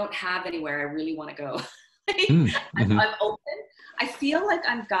 I don't have anywhere I really want to go. Mm-hmm. I'm open. I feel like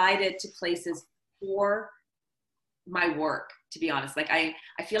I'm guided to places for my work, to be honest. Like I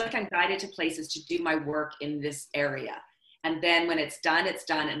feel like I'm guided to places to do my work in this area. And then when it's done,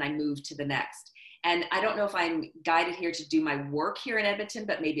 and I move to the next. And I don't know if I'm guided here to do my work here in Edmonton,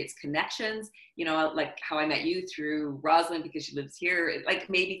 but maybe it's connections, like how I met you through Rosalind because she lives here, like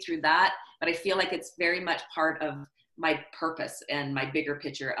maybe through that. But I feel like it's very much part of my purpose and my bigger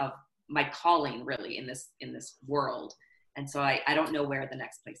picture of my calling really in this world. And so I don't know where the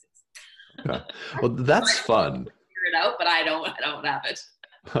next place is. Yeah. Well, that's fun. Figure it out, but I don't have it.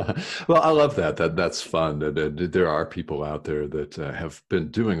 Well, I love that. That's fun. And there are people out there that have been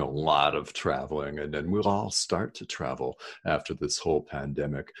doing a lot of traveling, and we'll all start to travel after this whole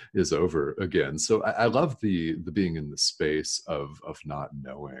pandemic is over again. So I love the being in the space of not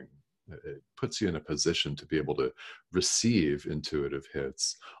knowing. It puts you in a position to be able to receive intuitive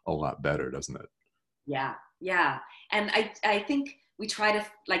hits a lot better, doesn't it? Yeah. And I think we try to,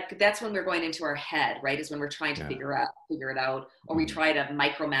 like, that's when we're going into our head, right? Is when we're trying to figure it out, or we try to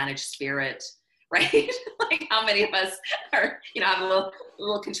micromanage spirit, right? Like how many of us are, have a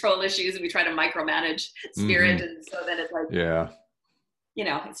little control issues, and we try to micromanage spirit. And so then it's like,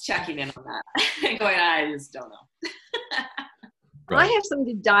 it's checking in on that and going, I just don't know. Right. I have something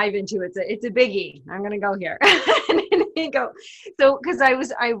to dive into. It's a biggie. I'm going to go here. So, because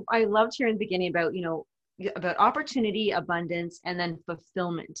I loved hearing in the beginning about, about opportunity, abundance, and then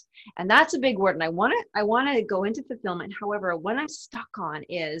fulfillment. And that's a big word. And I want to go into fulfillment. However, what I'm stuck on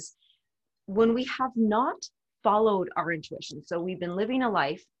is when we have not followed our intuition. So we've been living a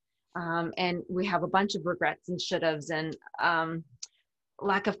life and we have a bunch of regrets and should haves and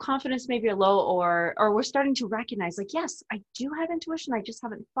lack of confidence, maybe a low, or we're starting to recognize like, yes, I do have intuition. I just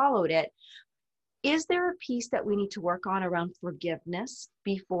haven't followed it. Is there a piece that we need to work on around forgiveness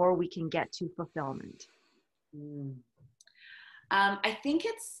before we can get to fulfillment? I think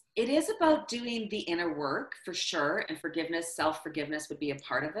it is about doing the inner work for sure, and forgiveness, self-forgiveness would be a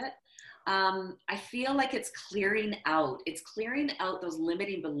part of it. I feel like it's clearing out those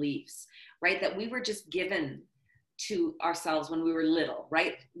limiting beliefs, right? That we were just given to ourselves when we were little,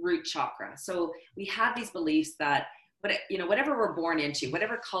 right? Root chakra. So we have these beliefs that, whatever we're born into,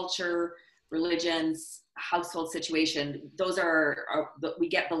 whatever culture, religions, household situation, those we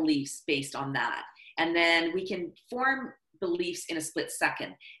get beliefs based on that. And then we can form beliefs in a split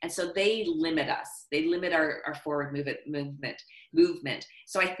second. And so they limit us. They limit our forward movement.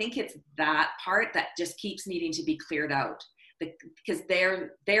 So I think it's that part that just keeps needing to be cleared out, because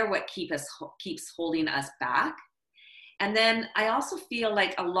they're what keeps holding us back. And then I also feel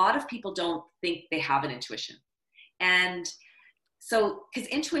like a lot of people don't think they have an intuition. And so, because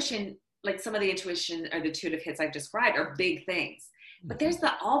intuition, like some of the intuition or the intuitive hits I've described are big things, but there's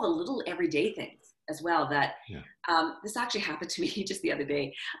all the little everyday things as well that this actually happened to me just the other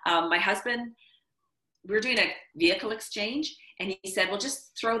day. My husband, we were doing a vehicle exchange, and he said, well,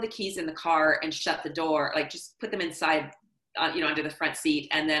 just throw the keys in the car and shut the door, like just put them inside, under the front seat,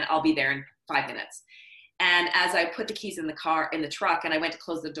 and then I'll be there in 5 minutes. And as I put the keys in the truck, and I went to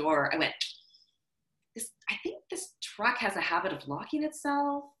close the door, I went, I think this truck has a habit of locking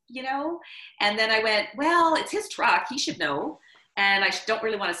itself, And then I went, well, it's his truck. He should know. And I don't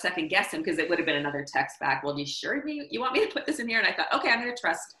really want to second guess him, because it would have been another text back. Well, you sure you want me to put this in here? And I thought, okay, I'm going to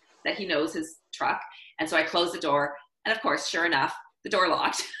trust that he knows his truck. And so I closed the door. And of course, sure enough, the door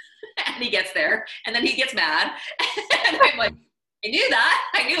locked. And he gets there, and then he gets mad. And I'm like, I knew that.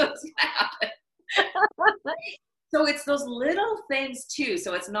 I knew it was going to happen. So it's those little things too.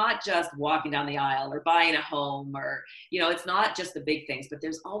 So it's not just walking down the aisle or buying a home, or, it's not just the big things, but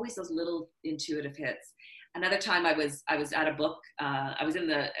there's always those little intuitive hits. Another time I was at a book, I was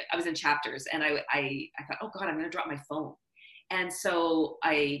in chapters, and I thought, oh God, I'm going to drop my phone. And so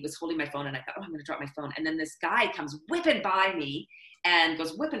I was holding my phone, and I thought, oh, I'm going to drop my phone. And then this guy comes whipping by me, and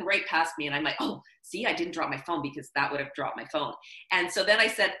goes whipping right past me. And I'm like, oh, see, I didn't drop my phone because that would have dropped my phone. And so then I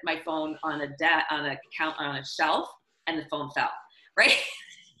set my phone on a shelf, and the phone fell, right?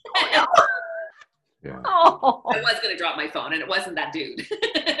 Yeah. Oh, I was going to drop my phone, and it wasn't that dude,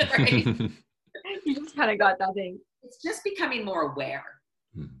 right? you just kind of got that thing. It's just becoming more aware,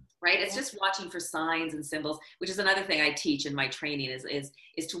 Hmm. right? It's just watching for signs and symbols, which is another thing I teach in my training is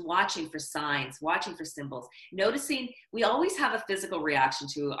to watching for signs, watching for symbols, noticing. We always have a physical reaction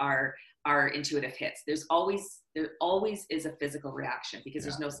to our intuitive hits. There always is a physical reaction because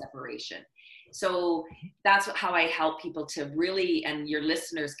there's no separation. So that's how I help people to really, and your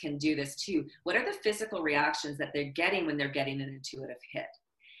listeners can do this too. What are the physical reactions that they're getting when they're getting an intuitive hit?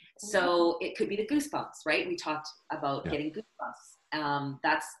 So it could be the goosebumps, right? We talked about getting goosebumps.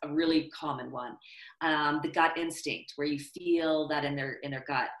 That's a really common one. The gut instinct, where you feel that in their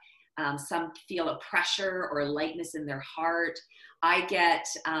gut. Some feel a pressure or a lightness in their heart. I get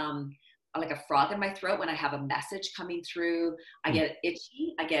like a frog in my throat when I have a message coming through. I get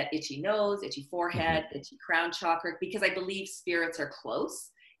itchy nose, itchy forehead, itchy crown chakra, because I believe spirits are close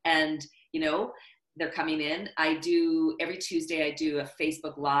and, they're coming in. Every Tuesday, I do a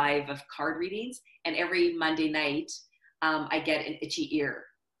Facebook Live of card readings, and every Monday night, I get an itchy ear,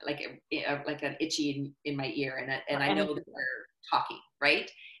 like an itchy in my ear, and I know that they're talking,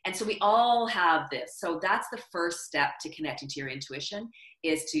 right? And so we all have this. So that's the first step to connecting to your intuition,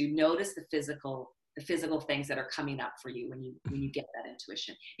 is to notice the physical things that are coming up for you when you get that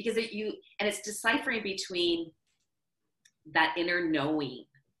intuition, because it's deciphering between that inner knowing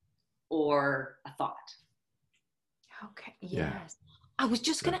or a thought. Okay. Yes. Yeah. I was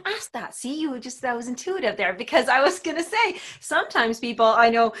just going to ask that. See, that was intuitive there, because I was going to say, sometimes people, I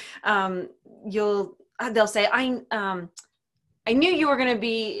know, they'll say, I knew you were going to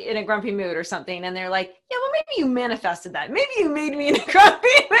be in a grumpy mood or something. And they're like, yeah, well, maybe you manifested that. Maybe you made me in a grumpy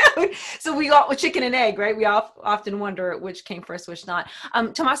mood. So we got chicken and egg, right? We often wonder which came first, which not.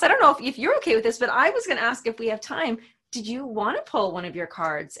 Tomas, I don't know if you're okay with this, but I was going to ask, if we have time, did you want to pull one of your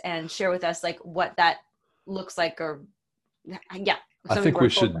cards and share with us like what that looks like? Or yeah. I think we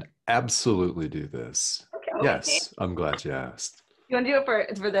should absolutely do this. Okay. Yes. I'm glad you asked. You want to do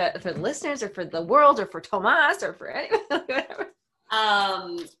it for the listeners, or for the world, or for Tomas, or for anyone?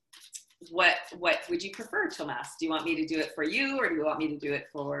 What would you prefer, Tomas? Do you want me to do it for you, or do you want me to do it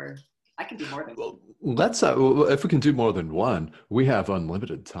for? I can do more than one. Let's if we can do more than one, we have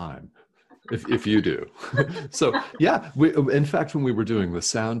unlimited time. If you do. So yeah, in fact, when we were doing the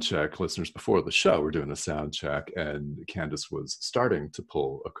sound check, listeners, before the show, we're doing a sound check, and Candace was starting to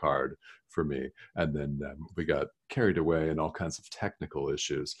pull a card for me, and then we got carried away in all kinds of technical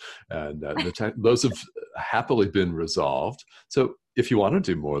issues, and those have happily been resolved. So if you want to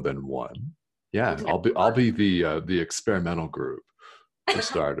do more than one, I'll be the experimental group for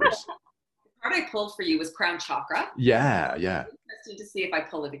starters. The card I pulled for you was Crown Chakra. Yeah. I'm interested to see if I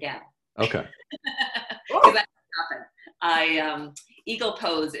pull it again. Okay. Because that happened. Eagle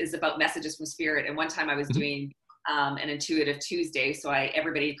Pose is about messages from spirit, and one time I was doing an intuitive Tuesday, so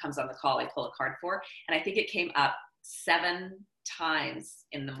everybody who comes on the call, I pull a card for, and I think it came up 7 times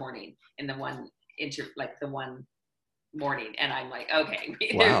in the morning in the one morning, and I'm like, okay.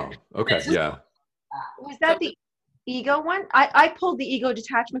 Wow. Okay. Yeah. Was that the ego one? I pulled the ego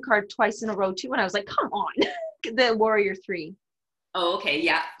detachment card twice in a row too, and I was like, come on. The Warrior 3. Oh, okay.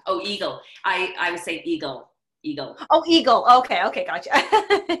 Yeah. Oh, Eagle. I was saying Eagle. Oh, Eagle. Okay. Gotcha.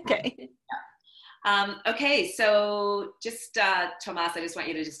 Okay. Okay. So just, Tomas, I just want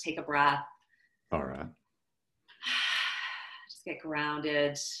you to just take a breath. All right. Just get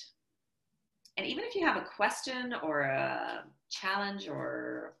grounded. And even if you have a question or a challenge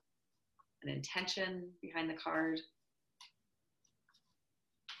or an intention behind the card,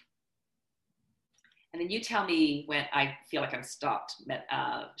 and then you tell me when I feel like I'm stopped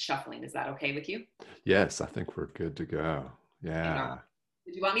shuffling. Is that okay with you? Yes, I think we're good to go. Yeah.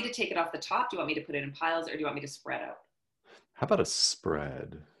 Do you want me to take it off the top? Do you want me to put it in piles, or do you want me to spread out? How about a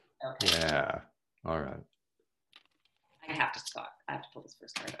spread? Okay. Yeah. All right. I have to stop. I have to pull this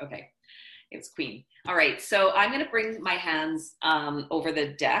first card. Okay. It's Queen. All right. So I'm going to bring my hands over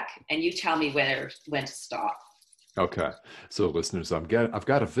the deck, and you tell me when to stop. Okay. So listeners, I've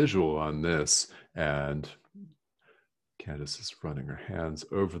got a visual on this, and Candace is running her hands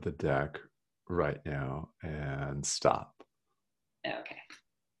over the deck right now, and stop. Okay.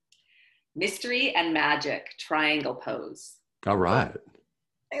 Mystery and Magic Triangle Pose. All right.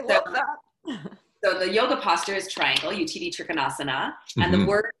 I love that. So the yoga posture is triangle, UTD Trikonasana, and the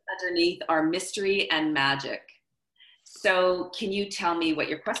words underneath are mystery and magic. So can you tell me what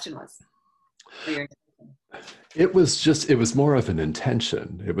your question was? It was more of an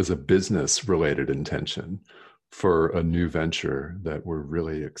intention. It was a business related intention for a new venture that we're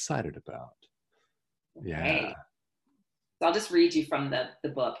really excited about. Okay. Yeah. So I'll just read you from the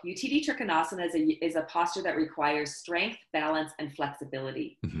book. UTD Trikonasana is a posture that requires strength, balance, and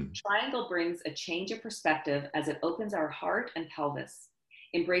flexibility. Mhm. Triangle brings a change of perspective as it opens our heart and pelvis.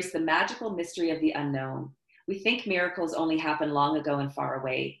 Embrace the magical mystery of the unknown. We think miracles only happen long ago and far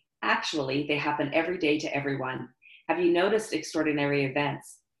away. Actually, they happen every day to everyone. Have you noticed extraordinary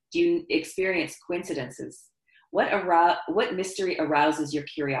events? Do you experience coincidences? What mystery arouses your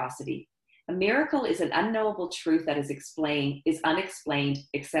curiosity? A miracle is an unknowable truth that is unexplained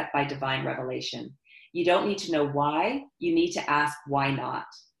except by divine revelation. You don't need to know why, you need to ask why not.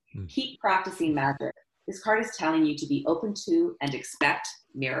 Mm. Keep practicing magic. This card is telling you to be open to and expect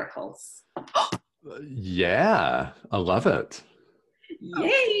miracles. Yeah, I love it.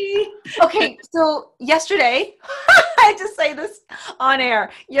 Yay! Okay, so yesterday, I just say this on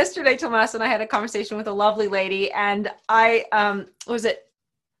air. Yesterday, Tomas and I had a conversation with a lovely lady, and I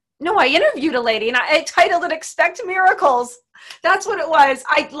interviewed a lady, and I titled it "Expect Miracles." That's what it was.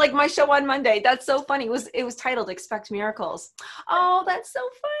 I like my show on Monday. That's so funny. It was titled "Expect Miracles." Oh, that's so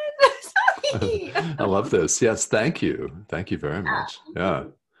fun. Sorry. I love this. Yes, thank you. Thank you very much. Yeah.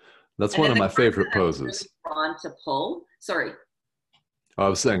 That's And one then of the my card favorite that I'm poses. really drawn to pull. Sorry. I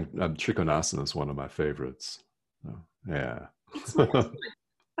was saying Trikonasana is one of my favorites. Oh, yeah. It's mine.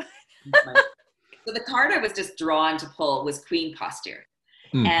 So the card I was just drawn to pull was Queen Posture.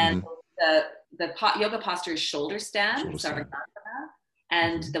 And the yoga posture is shoulder stand, Sarvangasana,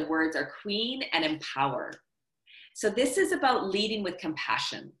 and the words are queen and empower. So this is about leading with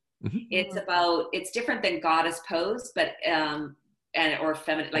compassion. It's different than goddess pose, but or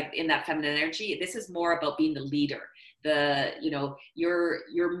feminine, like in that feminine energy. This is more about being the leader. Your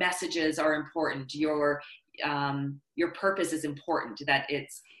messages are important. Your purpose is important. That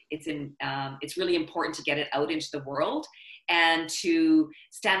it's really important to get it out into the world and to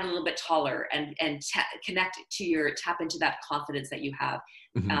stand a little bit taller and tap into that confidence that you have.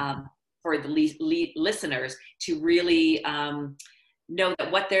 For the listeners to really know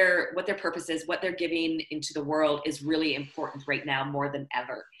that what their purpose is, what they're giving into the world is really important right now more than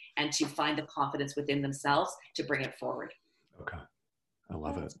ever, and to find the confidence within themselves to bring it forward. Okay. I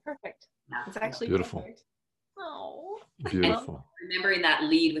love it. Perfect. It's actually beautiful. Perfect. Oh, beautiful. Remembering that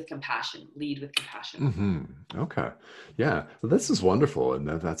lead with compassion. Okay. Yeah. Well, this is wonderful. And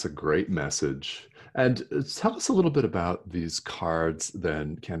that's a great message. And tell us a little bit about these cards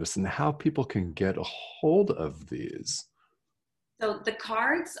then, Candace, and how people can get a hold of these. So the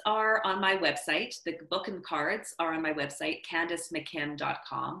cards are on my website. The book and cards are on my website,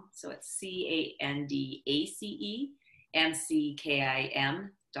 CandaceMcKim.com. So it's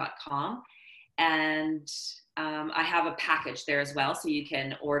CandaceMcKim.com. And I have a package there as well, so you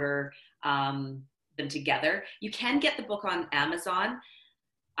can order them together. You can get the book on Amazon.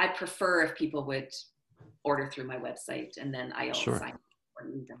 I prefer if people would order through my website, and then I'll sign or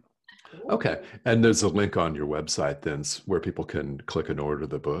read them. Okay. And there's a link on your website then where people can click and order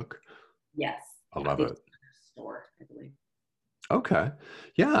the book? Yes. I love it. Store, I believe. Okay.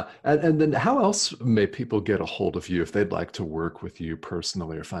 Yeah. And then how else may people get a hold of you if they'd like to work with you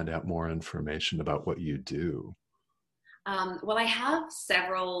personally or find out more information about what you do? Well, I have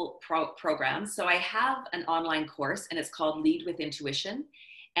several programs. So I have an online course, and it's called Lead with Intuition.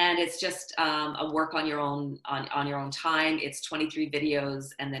 And it's just a work on your own time. It's 23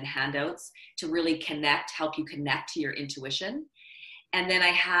 videos and then handouts to really help you connect to your intuition. And then I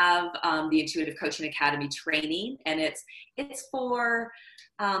have the Intuitive Coaching Academy training, and it's for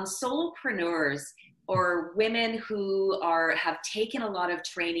solopreneurs or women who have taken a lot of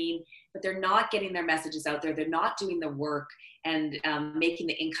training, but they're not getting their messages out there. They're not doing the work and making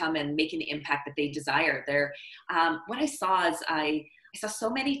the income and making the impact that they desire. What I saw is I saw so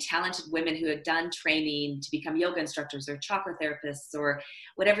many talented women who had done training to become yoga instructors or chakra therapists or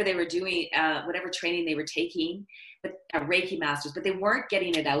whatever they were doing, whatever training they were taking, but Reiki masters, but they weren't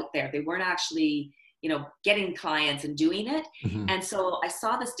getting it out there. They weren't actually, getting clients and doing it. And so I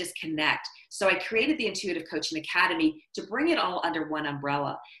saw this disconnect. So I created the Intuitive Coaching Academy to bring it all under one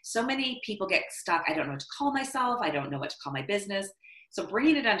umbrella. So many people get stuck. I don't know what to call myself. I don't know what to call my business. So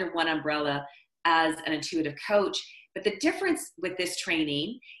bringing it under one umbrella as an intuitive coach. But the difference with this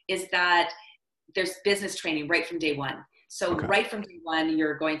training is that there's business training right from day one. So right from day one,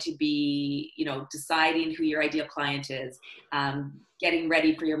 you're going to be, deciding who your ideal client is, getting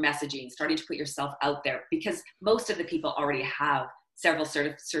ready for your messaging, starting to put yourself out there, because most of the people already have several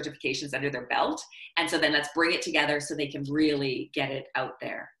certifications under their belt. And so then let's bring it together so they can really get it out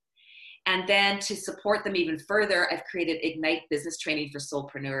there. And then to support them even further, I've created Ignite Business Training for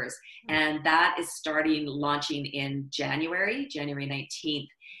Soulpreneurs. And that is launching in January 19th.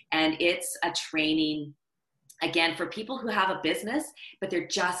 And it's a training, again, for people who have a business, but they're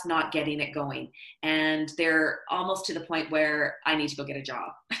just not getting it going. And they're almost to the point where I need to go get a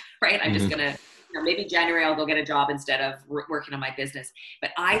job, right? I'm just going to, maybe January I'll go get a job instead of working on my business.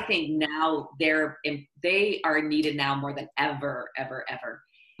 But I think now they are needed now more than ever, ever, ever.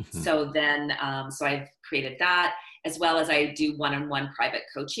 So then, so I've created that, as well as I do one-on-one private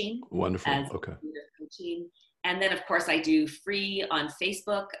coaching. Wonderful. Okay. Coaching. And then of course I do free on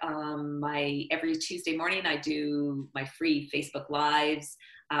Facebook. Every Tuesday morning I do my free Facebook Lives.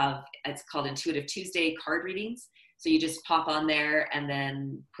 It's called Intuitive Tuesday card readings. So you just pop on there and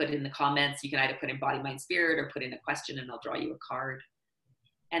then put in the comments. You can either put in body, mind, spirit, or put in a question and I'll draw you a card.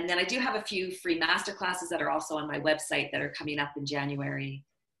 And then I do have a few free masterclasses that are also on my website that are coming up in January,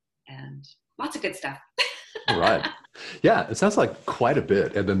 and lots of good stuff. All right. Yeah, it sounds like quite a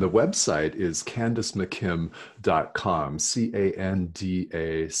bit. And then the website is CandacemcKim.com,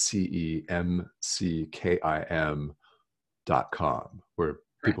 CandacemcKim.com, where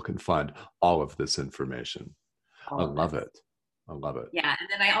people can find all of this information. I love it. I love it. Yeah. And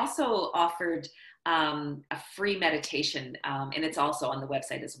then I also offered a free meditation, and it's also on the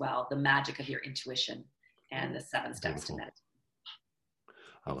website as well, The Magic of Your Intuition and the 7 steps to meditation.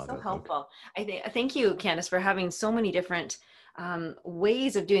 I love so it. helpful. Thank you, Candace, for having so many different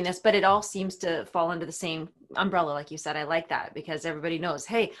ways of doing this, but it all seems to fall under the same umbrella, like you said. I like that because everybody knows,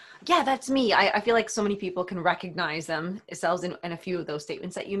 hey, yeah, that's me. I feel like so many people can recognize themselves in a few of those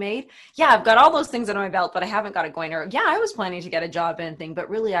statements that you made. Yeah, I've got all those things under my belt, but I haven't got it going. Or yeah, I was planning to get a job and thing, but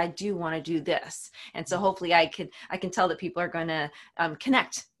really I do want to do this. And so hopefully I can tell that people are going to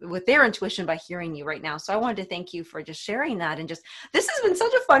connect with their intuition by hearing you right now. So I wanted to thank you for just sharing that. And just, this has been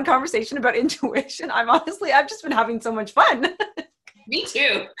such a fun conversation about intuition. I've just been having so much fun. Me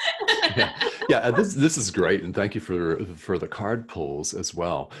too. Yeah. This is great, and thank you for the card pulls as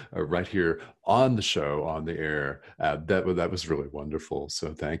well, right here on the show, on the air. That was really wonderful.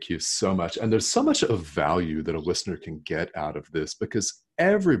 So thank you so much. And there's so much of value that a listener can get out of this, because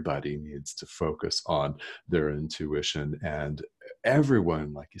everybody needs to focus on their intuition, and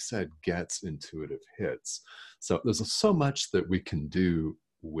everyone, like you said, gets intuitive hits. So there's so much that we can do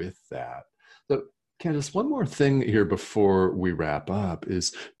with that. So, Candace, one more thing here before we wrap up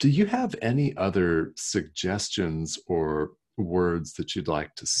is, do you have any other suggestions or words that you'd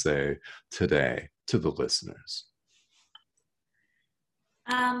like to say today to the listeners?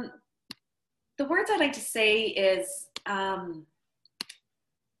 The words I'd like to say is,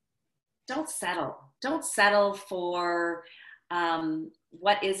 don't settle. Don't settle for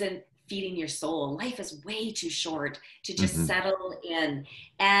what isn't feeding your soul. Life is way too short to just settle in.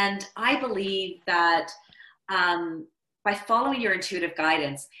 And I believe that by following your intuitive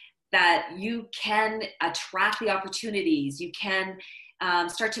guidance, that you can attract the opportunities. You can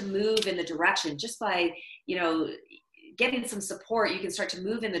start to move in the direction just by, getting some support. You can start to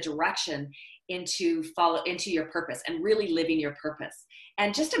move in the direction into your purpose and really living your purpose.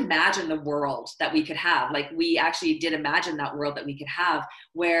 And just imagine the world that we could have. Like, we actually did imagine that world that we could have,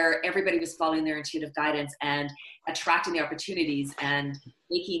 where everybody was following their intuitive guidance and attracting the opportunities and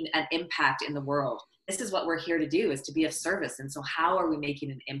making an impact in the world. This is what we're here to do, is to be of service. And so how are we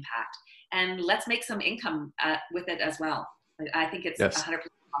making an impact? And let's make some income with it as well. I think it's 100%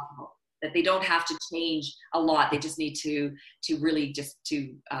 possible. That they don't have to change a lot. They just need to really just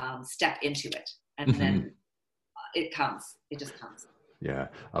to step into it. And then it comes. It just comes. Yeah,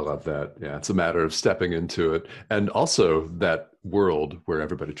 I love that. Yeah, it's a matter of stepping into it. And also, that world where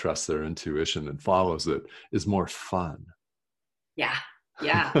everybody trusts their intuition and follows it is more fun. Yeah,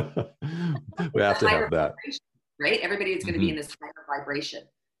 yeah. We have to have that. Right? Everybody is going to be in this higher vibration.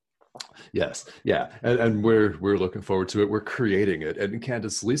 Yes. Yeah. And we're looking forward to it. We're creating it. And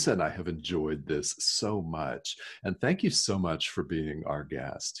Candace, Lisa and I have enjoyed this so much. And thank you so much for being our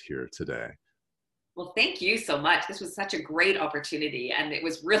guest here today. Well, thank you so much. This was such a great opportunity, and it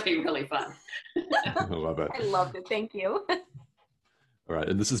was really, really fun. I love it. I loved it. Thank you. All right.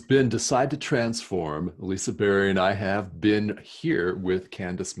 And this has been Decide to Transform. Lisa Berry and I have been here with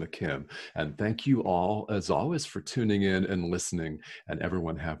Candace McKim. And thank you all, as always, for tuning in and listening. And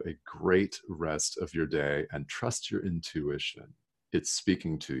everyone, have a great rest of your day, and trust your intuition. It's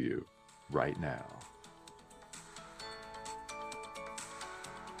speaking to you right now.